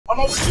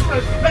Mama, with due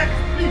respect,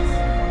 please.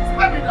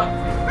 Spare me that.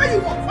 Where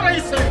you walk? What are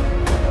you saying?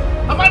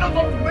 Am I not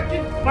going to make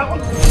it my own?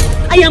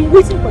 I am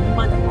waiting for the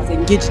man that has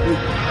engaged me.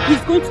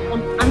 He's going to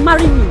come and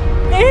marry me.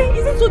 Eh?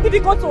 Is it so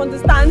difficult to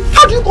understand?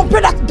 How do you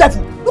compare that to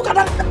devil? Look at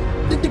that.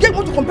 The girl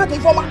want to compare to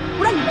Informa.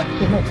 When you like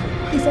it or not,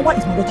 Informa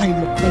is my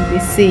daughter-in-law. Like they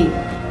say,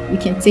 we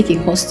can take a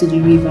horse to the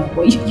river,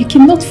 but you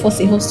cannot force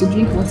a horse to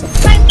drink water.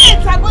 My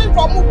mates are going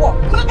for Mugo.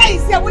 Brother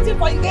is here waiting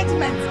for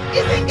engagement.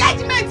 Is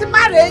engagement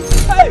marriage?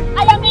 Hey.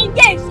 I am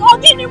engaged. Oh,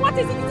 give me what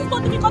is it? It is so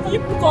difficult for you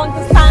to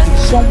understand.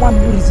 Someone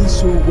who reasons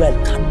so well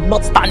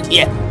cannot stand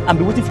here and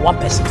be waiting for one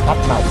person to start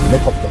now to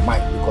make up your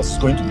mind because it's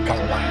going to become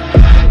one.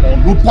 Or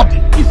nobody.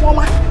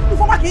 Informa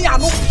can you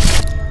know?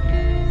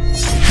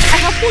 I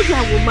have told you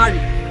I will marry.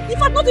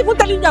 If I'm not even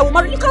telling you I will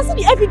marry, you can see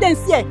the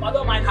evidence here. I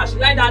don't mind her. She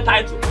like that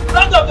title.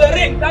 Lord of the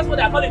Ring. That's what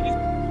they're calling this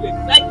place.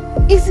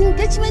 Like, is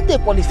engagement a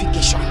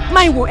qualification?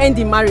 Mine will end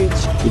in marriage.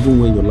 Even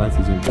when your life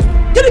is in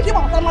danger. Did you give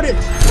up after marriage?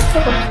 What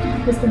sort of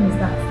stupid question is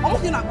that? I'm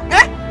looking at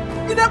eh?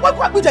 You know what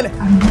I'm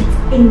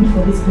not aiming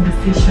for this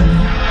conversation.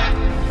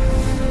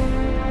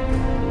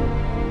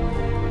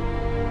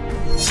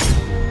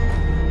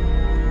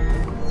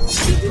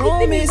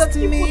 Promise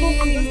me. People don't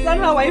understand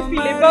how I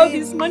feel about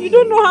this man. You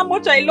don't know how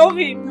much I love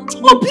him.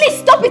 Oh, please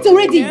stop it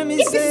already. If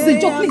this is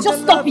a joke, please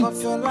just stop it.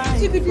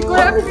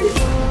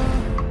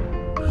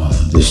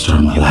 Destroy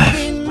my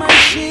life.